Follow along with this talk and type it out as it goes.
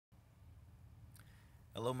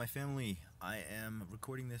Hello, my family. I am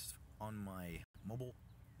recording this on my mobile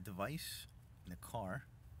device in a car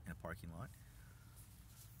in a parking lot,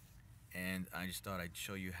 and I just thought I'd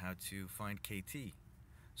show you how to find KT.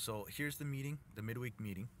 So here's the meeting, the midweek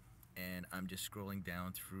meeting, and I'm just scrolling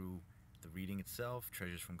down through the reading itself,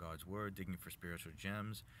 treasures from God's Word, digging for spiritual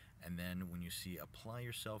gems, and then when you see apply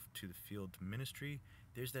yourself to the field ministry,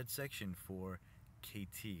 there's that section for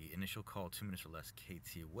KT, initial call 2 minutes or less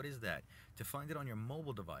KT. What is that? To find it on your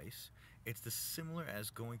mobile device, it's the similar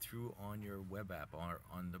as going through on your web app or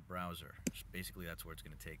on the browser. Basically, that's where it's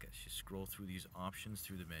going to take us. You scroll through these options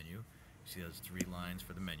through the menu. You see those 3 lines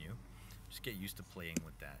for the menu. Just get used to playing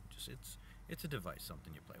with that. It's a device,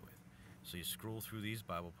 something you play with. So you scroll through these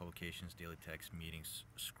Bible publications, daily text, meetings,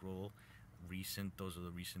 scroll recent. Those are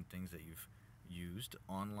the recent things that you've used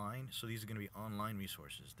online. So these are going to be online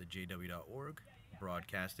resources. The jw.org,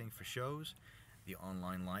 broadcasting for shows. The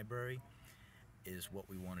online library is what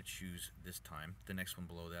we want to choose this time. The next one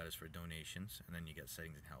below that is for donations, and then you get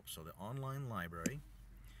settings and help. So the online library,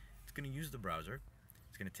 it's going to use the browser.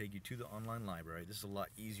 It's going to take you to the online library. This is a lot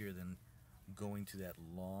easier than going to that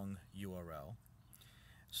long URL.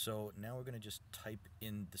 So now we're going to just type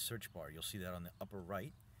in the search bar. You'll see that on the upper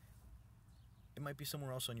right. It might be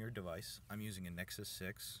somewhere else on your device. I'm using a Nexus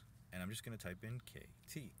 6, and I'm just going to type in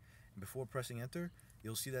KT. And before pressing enter,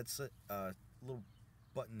 you'll see that little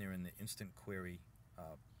button there in the instant query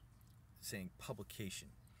saying publication.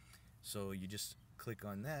 So you just click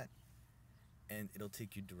on that, and it'll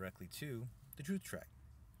take you directly to the truth track.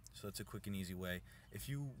 So that's a quick and easy way. If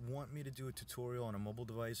you want me to do a tutorial on a mobile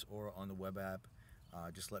device or on the web app,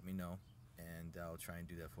 just let me know, and I'll try and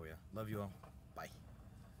do that for you. Love you all.